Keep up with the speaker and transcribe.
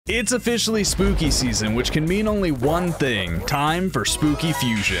It's officially spooky season, which can mean only one thing: time for spooky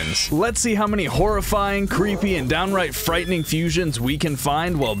fusions. Let's see how many horrifying, creepy, and downright frightening fusions we can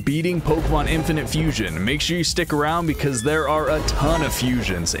find while beating Pokémon Infinite Fusion. Make sure you stick around because there are a ton of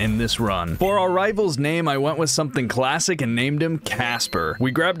fusions in this run. For our rival's name, I went with something classic and named him Casper. We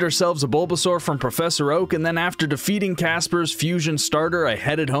grabbed ourselves a Bulbasaur from Professor Oak, and then after defeating Casper's fusion starter, I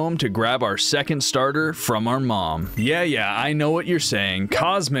headed home to grab our second starter from our mom. Yeah, I know what you're saying.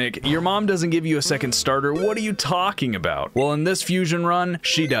 Cosmic, your mom doesn't give you a second starter. What are you talking about? Well, in this fusion run,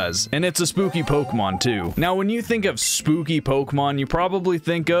 she does. And it's a spooky Pokemon too. Now, when you think of spooky Pokemon, you probably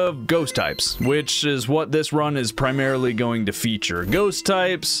think of ghost types, which is what this run is primarily going to feature. Ghost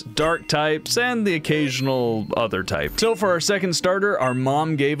types, dark types, and the occasional other type. So for our second starter, our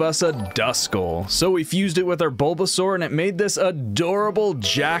mom gave us a Duskull. So we fused it with our Bulbasaur and it made this adorable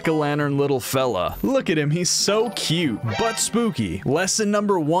jack-o'-lantern little fella. Look at him, he's so cute, but spooky. Lesson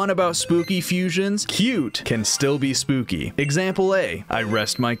number 1 about spooky fusions: cute can still be spooky. Example A, I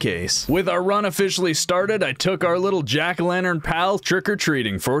rest my case. With our run officially started, I took our little jack-o'-lantern pal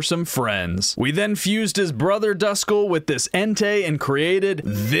trick-or-treating for some friends. We then fused his brother Duskull with this Entei and created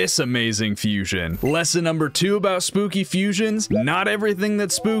this amazing fusion. Lesson number 2 about spooky fusions: not everything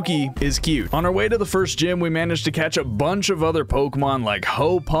that's spooky is cute. On our way to the first gym, we managed to catch a bunch of other Pokemon like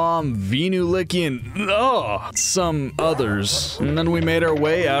Hopalm, Venulicki, and some others. And then we made our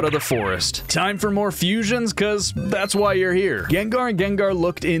way out of the forest. Time for more fusions, cause that's why you're here. Gengar and Gengar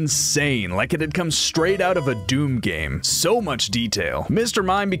looked insane, like it had come straight out of a Doom game. So much detail. Mr.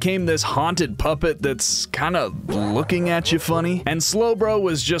 Mime became this haunted puppet that's kinda looking at you funny. And Slowbro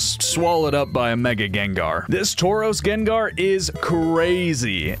was just swallowed up by a Mega Gengar. This Tauros Gengar is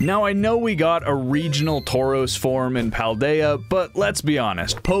crazy. Now I know we got a regional Tauros form in Paldea, but let's be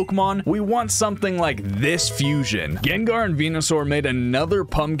honest, Pokemon, we want something like this fusion. Gengar and Venusaur made another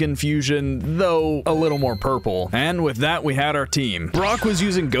pumpkin fusion, though a little more purple. And with that, we had our team. Brock was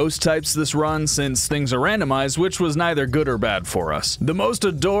using ghost types this run since things are randomized, which was neither good or bad for us. The most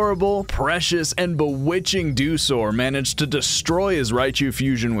adorable, precious, and bewitching Dusor managed to destroy his Raichu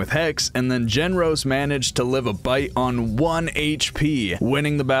fusion with Hex, and then Genros managed to live a bite on 1 HP,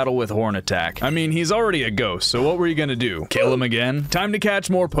 winning the battle with Horn Attack. I mean, he's already a ghost, so what were you gonna do? Kill him again? Time to catch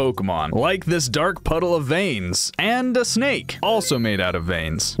more Pokemon, like this dark puddle of veins, and a snake, also made out of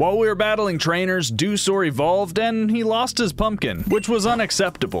veins. While we were battling trainers, Dusor evolved and he lost his pumpkin, which was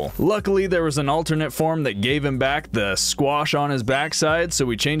unacceptable. Luckily, there was an alternate form that gave him back the squash on his backside, so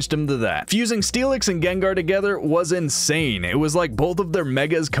we changed him to that. Fusing Steelix and Gengar together was insane. It was like both of their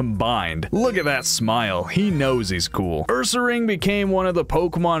megas combined. Look at that smile, he knows he's cool. Ursaring became one of the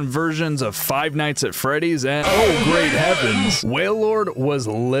Pokemon versions of Five Nights at Freddy's, and oh great heavens, Wailord was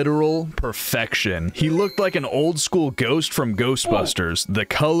literal perfection. He looked like an old school ghost from Ghostbusters. The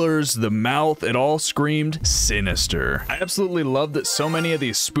colors, the mouth, it all screamed sinister. I absolutely love that so many of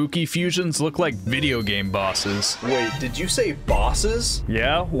these spooky fusions look like video game bosses. Wait, did you say bosses?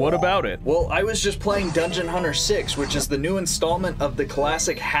 Yeah, what about it? Well, I was just playing Dungeon Hunter 6, which is the new installment of the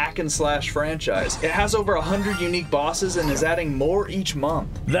classic hack and slash franchise. It has over 100 unique bosses and is adding more each month.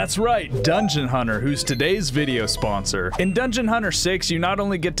 That's right, Dungeon Hunter, who's today's video sponsor. In Dungeon Hunter 6, you not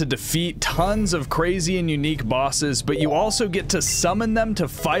only get to defeat tons of crazy and unique bosses, but you also get to summon them to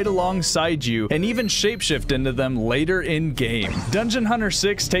fight alongside you and even shapeshift into them later in game. Dungeon Hunter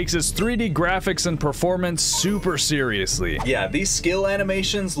 6 takes its 3D graphics and performance super seriously. Yeah, these skill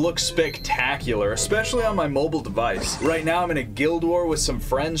animations look spectacular, especially on my mobile device. Right now I'm in a guild war with some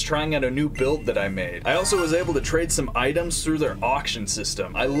friends trying out a new build that I made. I also was able to trade some items through their auction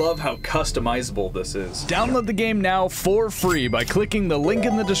system. I love how customizable this is. Download the game now for free by clicking the link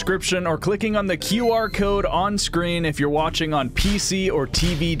in the description or clicking on the QR code on screen if you're watching on PC or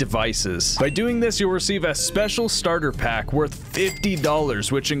TV devices. By doing this, you'll receive a special starter pack worth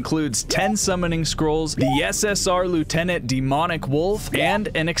 $50, which includes 10 summoning scrolls, the SSR Lieutenant Demonic Wolf, and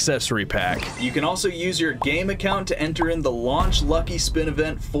an accessory pack. You can also use your game account to enter in the launch Lucky Spin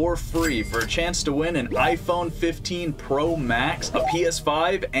event for free for a chance to win an iPhone 15 Pro Max, a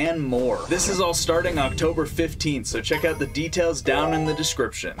PS5, and more. This is all starting October 15th, so check out the details down in the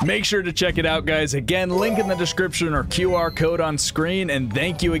description. Make sure to check it out, guys. Again, link in the description or QR code on screen, and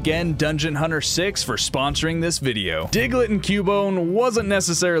thank you again, Dungeon Hunter 6, for sponsoring this video. Diglett and Cubone wasn't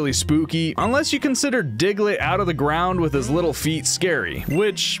necessarily spooky, unless you consider Diglett out of the ground with his little feet scary,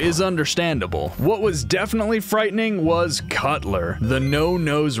 which is understandable. What was definitely frightening was Cutler, the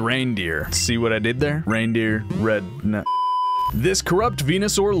no-nose reindeer. See what I did there? Reindeer, red, no. This corrupt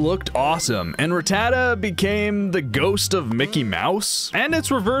Venusaur looked awesome, and Rattata became the ghost of Mickey Mouse, and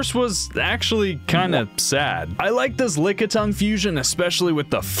its reverse was actually kinda sad. I like this Lickitung fusion, especially with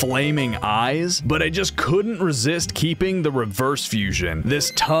the flaming eyes, but I just couldn't resist keeping the reverse fusion,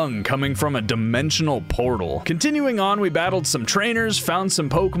 this tongue coming from a dimensional portal. Continuing on, we battled some trainers, found some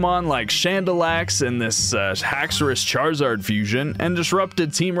Pokemon like Chandelax and this Haxorus Charizard fusion, and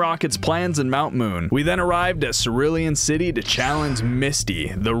disrupted Team Rocket's plans in Mount Moon. We then arrived at Cerulean City to challenge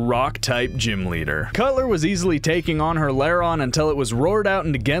Misty, the rock-type gym leader. Cutler was easily taking on her Lairon until it was roared out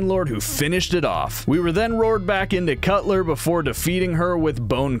into Genlord, who finished it off. We were then roared back into Cutler before defeating her with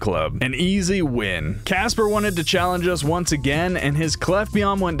Bone Club. An easy win. Casper wanted to challenge us once again, and his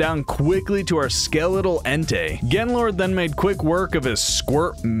Clefaiom went down quickly to our skeletal Entei. Genlord then made quick work of his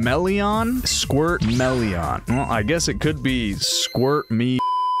Squirtmeleon? Squirtmeleon. Well, I guess it could be Squirt Me.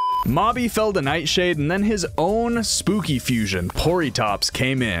 Mobby fell to Nightshade, and then his own spooky fusion, Poritops,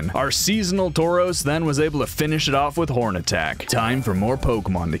 came in. Our seasonal Tauros then was able to finish it off with Horn Attack. Time for more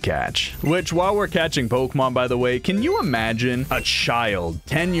Pokemon to catch. Which, while we're catching Pokemon, by the way, can you imagine a child,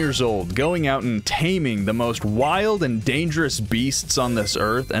 10 years old, going out and taming the most wild and dangerous beasts on this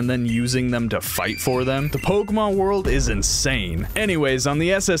earth and then using them to fight for them? The Pokemon world is insane. Anyways, on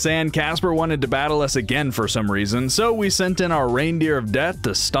the SS Anne, Casper wanted to battle us again for some reason, so we sent in our Reindeer of Death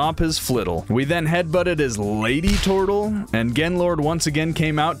to stomp his Flittle. We then headbutted his Lady Turtle, and Genlord once again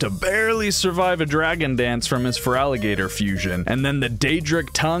came out to barely survive a Dragon Dance from his Feraligatr fusion, and then the Daedric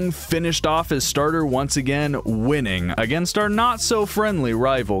Tongue finished off his starter once again, winning against our not-so-friendly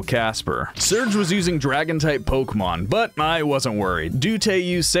rival Casper. Surge was using Dragon-type Pokemon, but I wasn't worried. Dute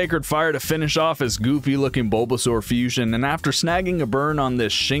used Sacred Fire to finish off his goofy-looking Bulbasaur fusion, and after snagging a burn on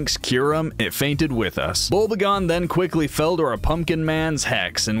this Shinx Kyurem, it fainted with us. Bulbagon then quickly fell to our Pumpkin Man's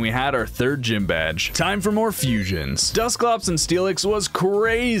Hex, and we had our third gym badge. Time for more fusions. Dusclops and Steelix was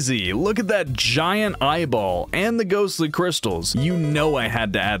crazy. Look at that giant eyeball and the ghostly crystals. You know I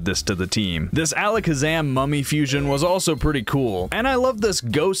had to add this to the team. This Alakazam Mummy fusion was also pretty cool, and I love this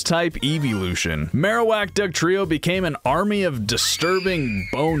ghost type evolution. Marowak Dugtrio became an army of disturbing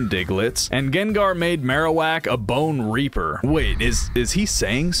bone diglets, and Gengar made Marowak a bone reaper. Wait, is he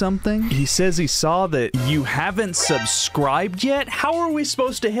saying something? He says he saw that you haven't subscribed yet? How are we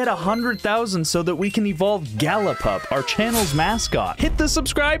supposed to hit 100,000 so that we can evolve Gallipup, our channel's mascot? Hit the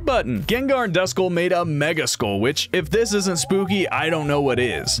subscribe button. Gengar and Duskull made a Mega Skull, which, if this isn't spooky, I don't know what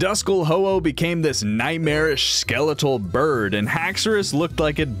is. Duskull Ho-Oh became this nightmarish skeletal bird, and Haxorus looked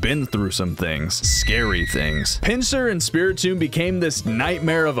like it'd been through some things. Scary things. Pinsir and Spiritomb became this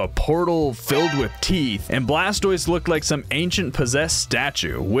nightmare of a portal filled with teeth, and Blastoise looked like some ancient possessed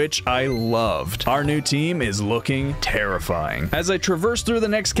statue, which I loved. Our new team is looking terrifying. As I traversed through the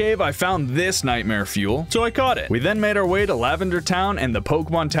next cave, I found this nightmare fuel, so I caught it. We then made our way to Lavender Town and the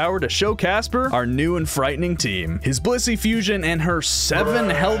Pokemon Tower to show Casper our new and frightening team. His Blissey fusion and her 7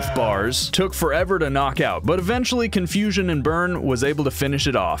 health bars took forever to knock out, but eventually Confusion and Burn was able to finish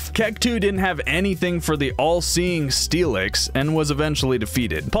it off. Kek2 didn't have anything for the all-seeing Steelix and was eventually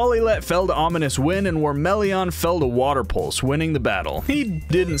defeated. Polylet fell to Ominous Wind, and Wormelion fell to Water Pulse, winning the battle. He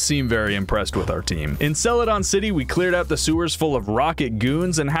didn't seem very impressed with our team. In Celadon City, we cleared out the sewers full of rocket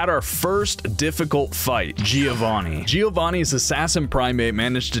goons and had our first difficult fight, Giovanni. Giovanni's Assassin Primate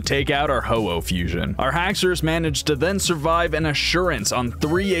managed to take out our Ho-Oh fusion. Our Haxorus managed to then survive an Assurance on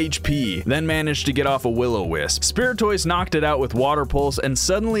 3 HP, then managed to get off a Will-O-Wisp. Spiritoise knocked it out with Water Pulse, and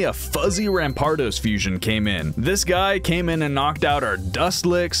suddenly a fuzzy Rampardos fusion came in. This guy came in and knocked out our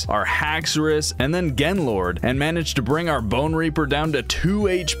Dustlix, our Haxorus, and then Genlord, and managed to bring our Bone Reaper down to 2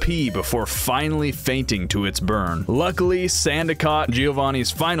 HP before finally fainting to its burn. Luckily, Sandicott,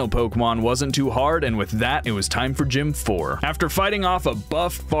 Giovanni's final Pokemon, wasn't too hard, and with that, it was time for Gym 4. After fighting off a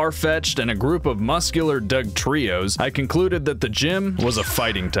buffed Farfetch'd and a group of muscular Dugtrios, I concluded that the gym was a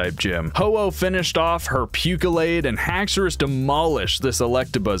fighting type gym. Ho-Oh finished off her Pucalade, and Haxorus demolished this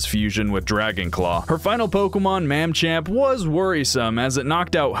Electabuzz fusion with Dragon Claw. Her final Pokemon, Mamchamp, was worrisome as it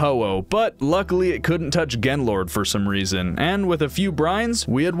knocked out Ho-Oh, but luckily it couldn't touch Genlord for some reason, and with a few brines,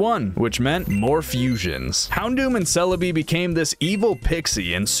 we had won, which meant more fusions. Houndoom and Celebi became this evil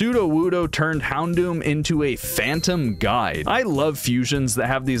pixie, and Sudowoodo turned Houndoom into a phantom guide. I love fusions that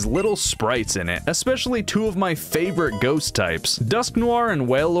have these little sprites in it, especially 2 of my favorite ghost types. Dusknoir and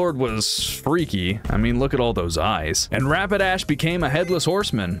Wailord was freaky. I mean, look at all those eyes. And Rapidash became a Headless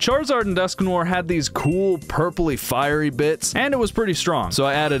Horseman. Charizard and Dusknoir had these cool purpley fiery bits, and it was pretty strong, so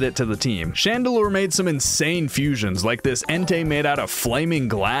I added it to the team. Chandelure made some insane fusions, like this Entei made out of flaming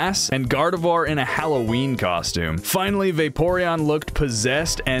glass, and Gardevoir in a Halloween costume. Finally, Vaporeon looked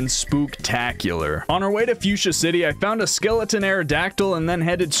possessed and spooktacular. On our way to Fuchsia City, I found a skeleton Aerodactyl and then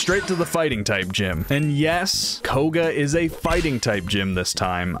headed straight to the fighting type gym. And yes, Koga is a fighting type gym this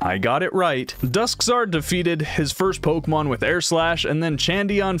time. I got it right. Duskzard defeated his first Pokemon with Air Slash, and then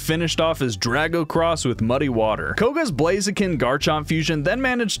Chandion finished off his Dragocross with Muddy Water. Koga's Blaziken Garchomp fusion then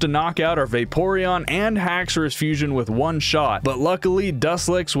managed to knock out our Vaporeon and Haxorus fusion with one shot, but luckily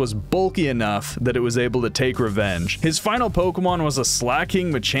Dustlix was bulky enough that it was able to take revenge. His final Pokemon was a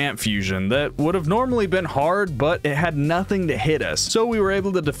Slacking Machamp fusion that would have normally been hard, but it had nothing to hit us, so we were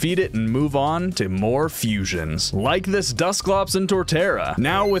able to defeat it and move on to more fusions. Like this Dusclops and Torterra,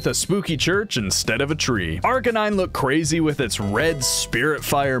 now with a spooky church instead of a tree. Arcanine looked crazy with its red Spirit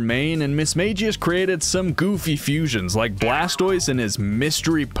Fire mane, and Mismagius created some goofy fusions like Blastoise and his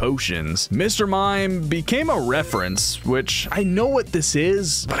mystery potions. Mr. Mime became a reference, which I know what this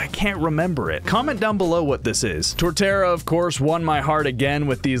is, but I can't remember it. Comment down below what this is. Torterra, of course, won my heart again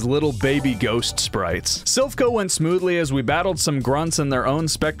with these little baby ghost sprites. Silphco went smoothly as we battled some grunts in their own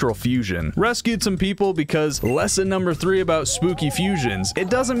spectral fusion. Rescued some people because lesson number 3 about spooky fusions, it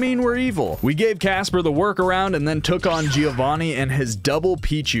doesn't mean we're evil. We gave Casper the workaround and then took on Giovanni and his double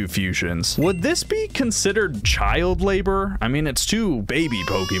Pichu fusions. Would this be considered child labor? I mean, it's 2 baby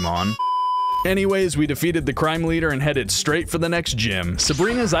Pokemon. Anyways, we defeated the crime leader and headed straight for the next gym.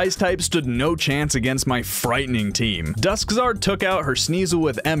 Sabrina's ice type stood no chance against my frightening team. Duskzard took out her Sneasel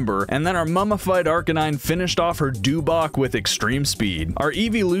with Ember, and then our mummified Arcanine finished off her Dewbach with extreme speed. Our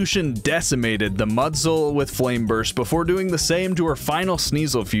evolution decimated the Mudzel with Flame Burst before doing the same to her final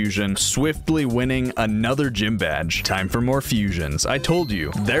Sneasel fusion, swiftly winning another gym badge. Time for more fusions. I told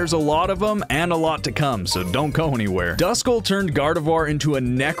you, there's a lot of them and a lot to come, so don't go anywhere. Duskull turned Gardevoir into a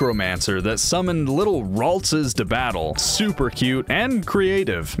Necromancer that summoned little Raltzes to battle. Super cute and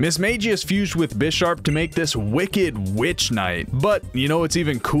creative. Mismagius fused with Bisharp to make this wicked Witch Knight. But you know what's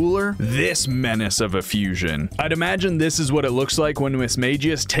even cooler? This menace of a fusion. I'd imagine this is what it looks like when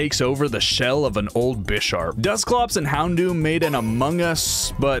Mismagius takes over the shell of an old Bisharp. Dusclops and Houndoom made an Among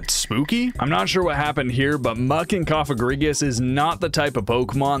Us, but spooky? I'm not sure what happened here, but Muck and Cofagrigus is not the type of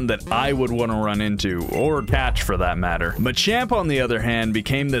Pokemon that I would want to run into, or catch for that matter. Machamp, on the other hand,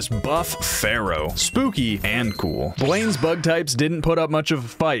 became this buff Pharaoh. Spooky and cool. Blaine's bug types didn't put up much of a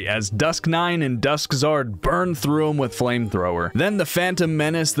fight as Dusknine and Duskzard burned through him with Flamethrower. Then the Phantom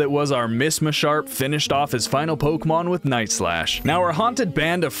Menace that was our Mismasharp finished off his final Pokemon with Night Slash. Now our haunted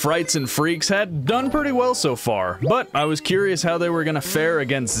band of Frights and Freaks had done pretty well so far, but I was curious how they were gonna fare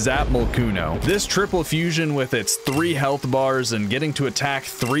against Zapmalkuno. This triple fusion with its 3 health bars and getting to attack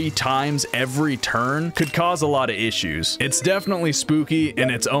 3 times every turn could cause a lot of issues. It's definitely spooky in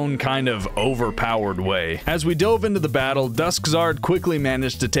its own kind of overpowered way. As we dove into the battle, Duskzard quickly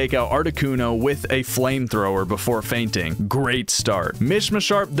managed to take out Articuno with a Flamethrower before fainting. Great start.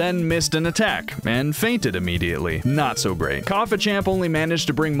 Mishmasharp then missed an attack and fainted immediately. Not so great. Coffachamp only managed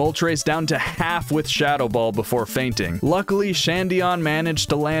to bring Moltres down to half with Shadow Ball before fainting. Luckily, Chandion managed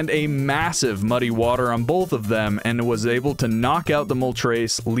to land a massive Muddy Water on both of them and was able to knock out the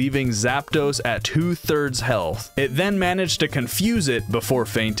Moltres, leaving Zapdos at 2/3 health. It then managed to confuse it before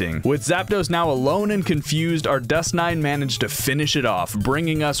fainting. With Zapdos now alone and confused, our Dusknine managed to finish it off,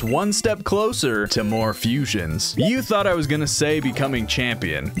 bringing us one step closer to more fusions. You thought I was gonna say becoming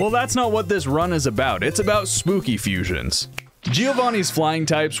champion. Well, that's not what this run is about. It's about spooky fusions. Giovanni's flying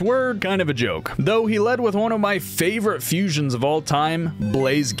types were kind of a joke, though he led with one of my favorite fusions of all time,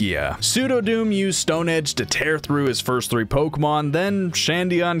 Blaziken. Pseudodoom used Stone Edge to tear through his first 3 Pokemon, then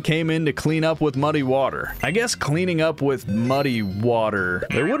Chandion came in to clean up with Muddy Water. I guess cleaning up with Muddy Water,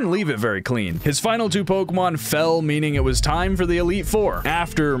 they wouldn't leave it very clean. His final 2 Pokemon fell, meaning it was time for the Elite Four,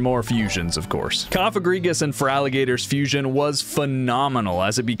 after more fusions, of course. Cofagrigus and Feraligator's fusion was phenomenal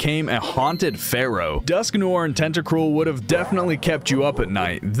as it became a haunted Pharaoh. Dusknoir and Tentacruel would have definitely kept you up at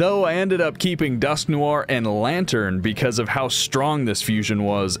night, though I ended up keeping Dusknoir and Lantern because of how strong this fusion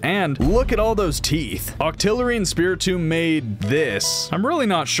was, and look at all those teeth. Octillery and Spiritomb made this. I'm really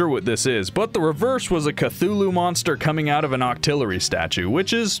not sure what this is, but the reverse was a Cthulhu monster coming out of an Octillery statue,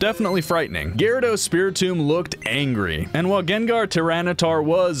 which is definitely frightening. Gyarados Spiritomb looked angry, and while Gengar Tyranitar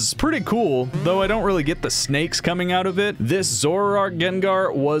was pretty cool, though I don't really get the snakes coming out of it, this Zoroark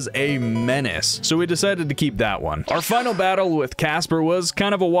Gengar was a menace, so we decided to keep that one. Our final battle battle with Casper was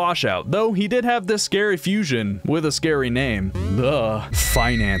kind of a washout, though he did have this scary fusion with a scary name. The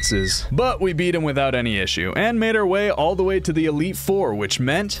finances. But we beat him without any issue, and made our way all the way to the Elite Four, which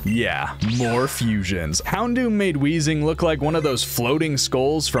meant, yeah, more fusions. Houndoom made Weezing look like one of those floating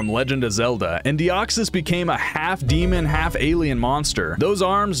skulls from Legend of Zelda, and Deoxys became a half-demon, half-alien monster. Those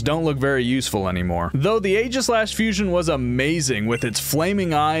arms don't look very useful anymore. Though the Aegislash fusion was amazing with its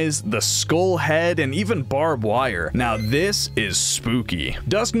flaming eyes, the skull head, and even barbed wire. Now this is spooky.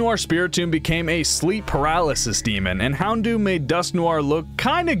 Dusknoir Spiritomb became a sleep paralysis demon, and Houndoom made Dusknoir look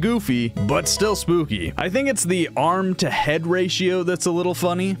kinda goofy, but still spooky. I think it's the arm to head ratio that's a little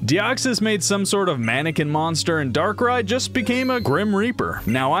funny. Deoxys made some sort of mannequin monster, and Darkrai just became a Grim Reaper.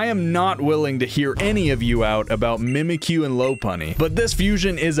 Now I am not willing to hear any of you out about Mimikyu and Lopunny, but this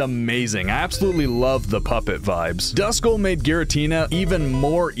fusion is amazing. I absolutely love the puppet vibes. Duskull made Giratina even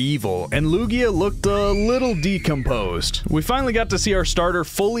more evil, and Lugia looked a little decomposed. We finally got to see our starter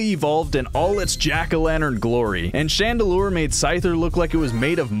fully evolved in all its jack-o'-lantern glory, and Chandelure made Scyther look like it was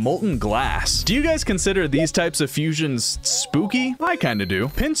made of molten glass. Do you guys consider these types of fusions spooky? I kinda do.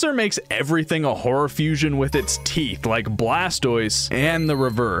 Pinsir makes everything a horror fusion with its teeth, like Blastoise and the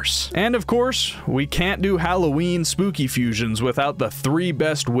reverse. And of course, we can't do Halloween spooky fusions without the three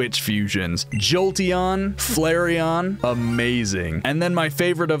best witch fusions. Jolteon, Flareon, amazing. And then my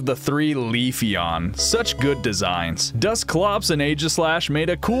favorite of the three, Leafeon. Such good designs. Dusclops and Aegislash made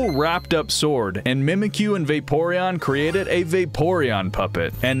a cool wrapped up sword, and Mimikyu and Vaporeon created a Vaporeon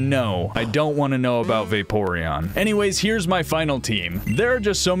puppet. And no, I don't want to know about Vaporeon. Anyways, here's my final team. There are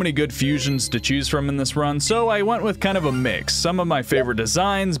just so many good fusions to choose from in this run, so I went with kind of a mix. Some of my favorite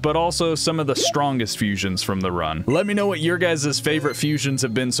designs, but also some of the strongest fusions from the run. Let me know what your guys' favorite fusions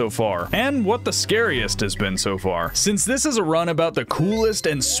have been so far, and what the scariest has been so far. Since this is a run about the coolest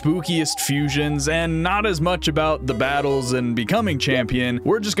and spookiest fusions, and not as much about the battles and becoming champion,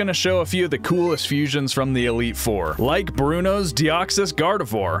 we're just gonna show a few of the coolest fusions from the Elite Four. Like Bruno's Deoxys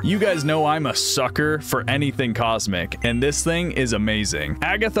Gardevoir. You guys know I'm a sucker for anything cosmic, and this thing is amazing.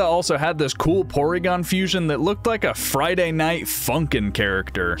 Agatha also had this cool Porygon fusion that looked like a Friday Night Funkin'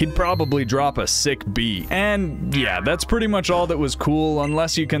 character. He'd probably drop a sick beat. And yeah, that's pretty much all that was cool,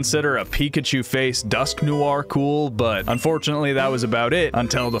 unless you consider a Pikachu face Dusknoir cool, but unfortunately that was about it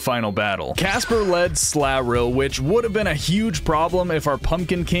until the final battle. Casper led Slaryl, which would have been a huge problem if our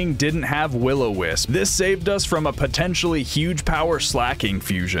Pumpkin King didn't have Will-O-Wisp. This saved us from a potentially huge power slacking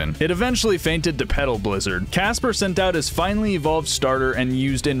fusion. It eventually fainted to Petal Blizzard. Casper sent out his finely evolved starter and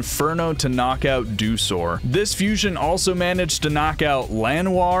used Inferno to knock out Dusor. This fusion also managed to knock out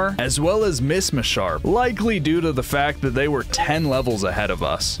Lanoir as well as Mismasharp, likely due to the fact that they were 10 levels ahead of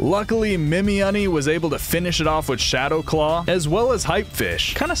us. Luckily, Mimiunny was able to finish it off with Shadow Claw as well as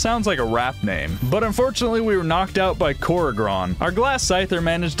Hypefish. Kinda sounds like a rap name. But unfortunately, we were knocked out by Coragron. Our Glass Scyther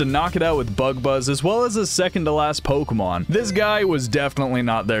managed to knock it out with Bug Buzz as well as his second to last Pokemon. This guy was definitely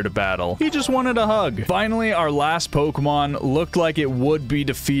not there to battle. He just wanted a hug. Finally, our last Pokemon looked like it would be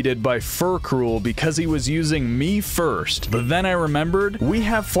defeated by Furcruel because he was using me first. But then I remembered we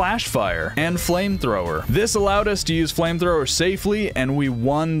have Flash Fire and Flamethrower. This allowed us to use Flamethrower safely, and we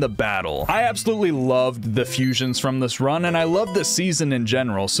won the battle. I absolutely loved the fusions from this run, and I love this season in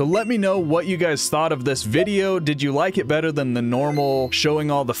general, so let me know what you guys thought of this video. Did you like it better than the normal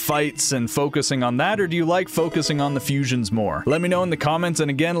showing all the fights and focusing on that, or do you like focusing on the fusions more? Let me know in the comments, and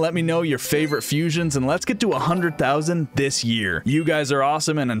again, let me know your favorite fusions, and let's get to 100,000 this year. You guys are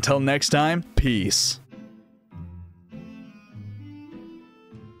awesome, and until next time, peace.